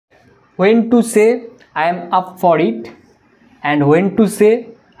when to say I am up for it and when to say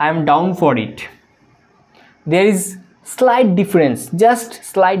I am down for it. There is slight difference, just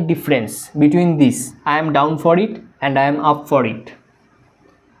slight difference between this. I am down for it and I am up for it.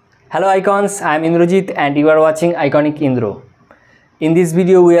 Hello icons, I am Indrajit and you are watching Iconic Indro. In this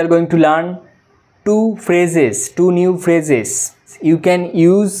video we are going to learn two new phrases you can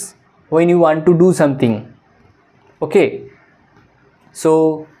use when you want to do something. Okay,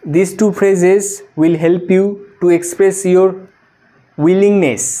 so these two phrases will help you to express your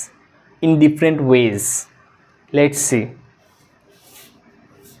willingness in different ways. Let's see.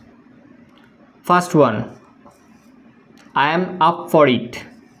 First one, I am up for it.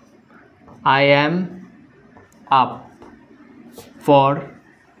 I am up for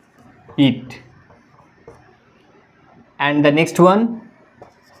it. And the next one,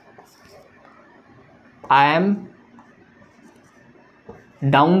 I am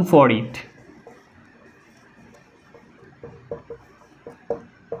down for it.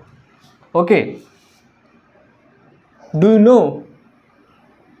 Okay, do you know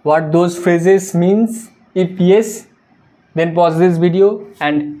what those phrases means? If yes, then pause this video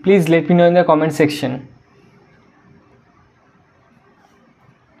and please let me know in the comment section.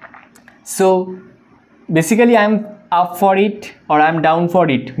 So basically I am up for it or I am down for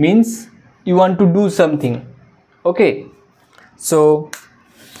it means you want to do something. Okay, so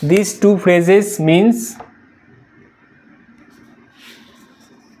these two phrases means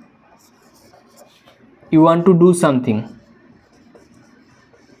you want to do something.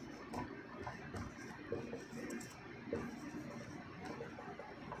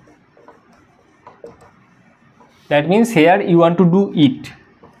 That means here you want to do it.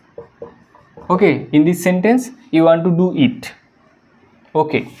 Okay, in this sentence you want to do it.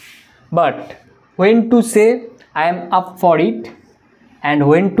 Okay, but when to say I am up for it and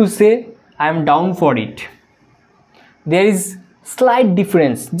when to say I am down for it, there is slight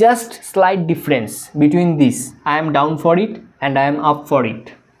difference, just slight difference between this. I am down for it and I am up for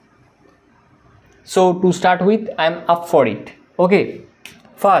it. So to start with, I am up for it. Okay,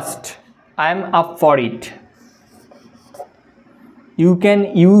 first I am up for it you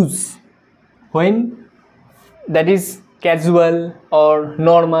can use when that is casual or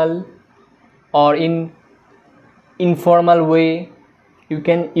normal or in informal way. You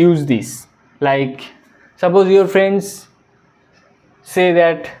can use this, like suppose your friends say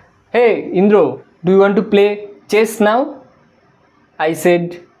that, hey Indro, do you want to play chess now? I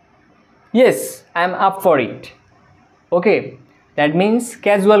said yes, I am up for it. Okay, that means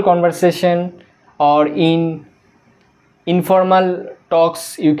casual conversation or in informal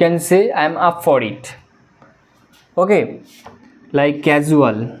talks you can say I am up for it. Okay, like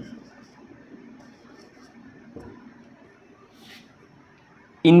casual,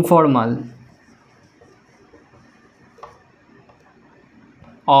 informal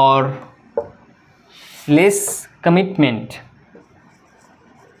or less commitment.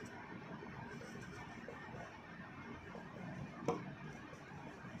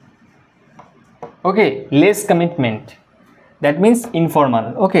 Okay, less commitment, that means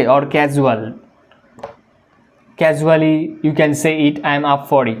informal. Okay, or casual, casually you can say it, I am up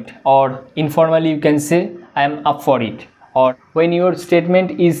for it, or informally you can say I am up for it. Or when your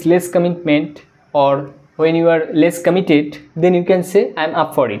statement is less commitment or when you are less committed, then you can say I am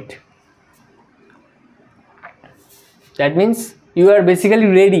up for it. That means you are basically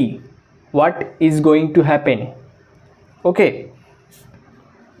ready what is going to happen. Okay,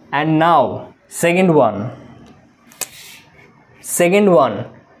 and now second one,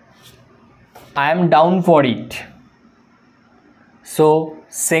 I am down for it. So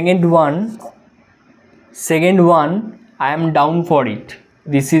second one, I am down for it.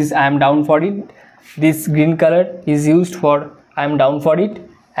 This is I am down for it. This green color is used for I am down for it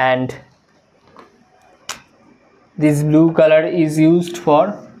and this blue color is used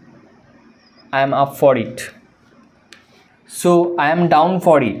for I am up for it. So I am down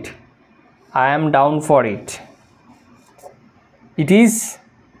for it. I am down for it. It is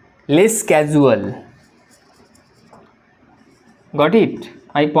less casual. Got it?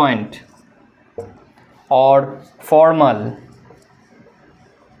 My point. Or formal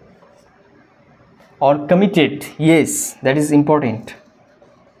or committed. Yes, that is important.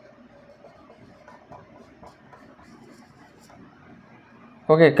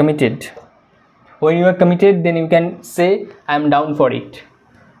 Okay, committed. When you are committed, then you can say I am down for it.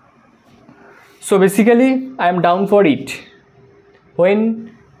 So basically I am down for it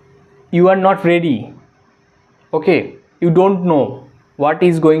when you are not ready. Okay, you don't know what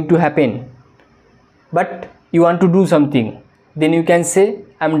is going to happen, but you want to do something. then you can say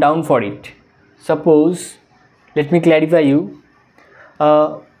I'm down for it. Suppose, let me clarify you,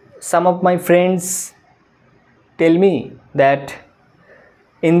 some of my friends tell me that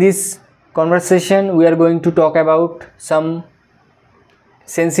in this conversation we are going to talk about some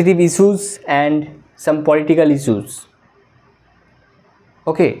sensitive issues and some political issues.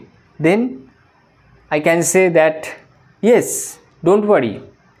 Okay, then I can say that yes, don't worry,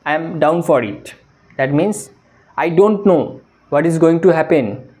 I am down for it. That means I don't know what is going to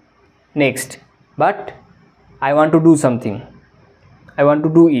happen next, but I want to do something. I want to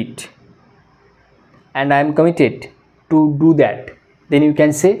do it, and I am committed to do that. Then you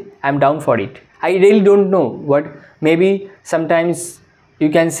can say I am down for it. I really don't know what, maybe sometimes you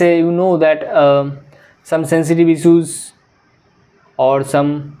can say you know that some sensitive issues or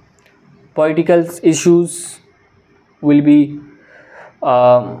some political issues will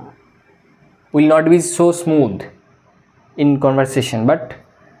not be so smooth in conversation, but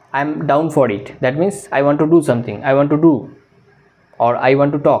I am down for it. That means I want to do something, I want to do, or I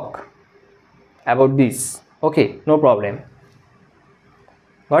want to talk about this. Okay, no problem.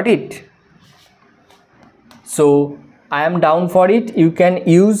 Got it? So I am down for it you can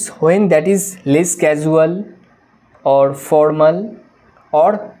use when that is less casual or formal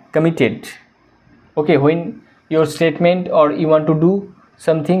or committed. Okay, when your statement or you want to do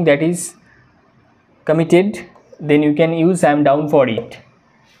something that is committed, then you can use I am down for it.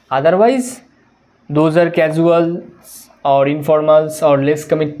 Otherwise, those are casual or informals or less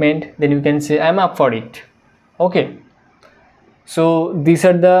commitment, then you can say I am up for it. Okay, so these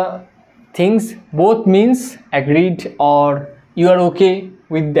are the things, both means agreed or you are okay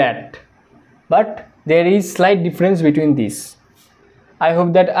with that, but there is slight difference between these. I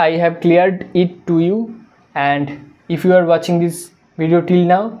hope that I have cleared it to you, and if you are watching this video till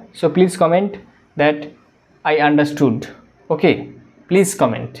now, so please comment that I understood. Okay, please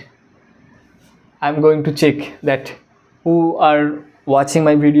comment. I'm going to check that who are watching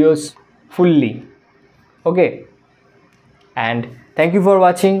my videos fully. Okay, and thank you for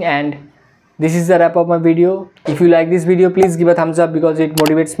watching, and this is the wrap of my video. If you like this video, please give a thumbs up because it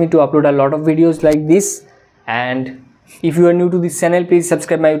motivates me to upload a lot of videos like this. And if you are new to this channel, please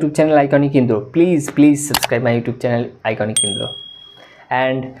subscribe my YouTube channel Iconic Indra. Please subscribe my YouTube channel Iconic Indra.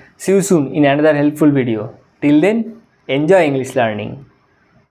 And see you soon in another helpful video. Till then, enjoy English learning.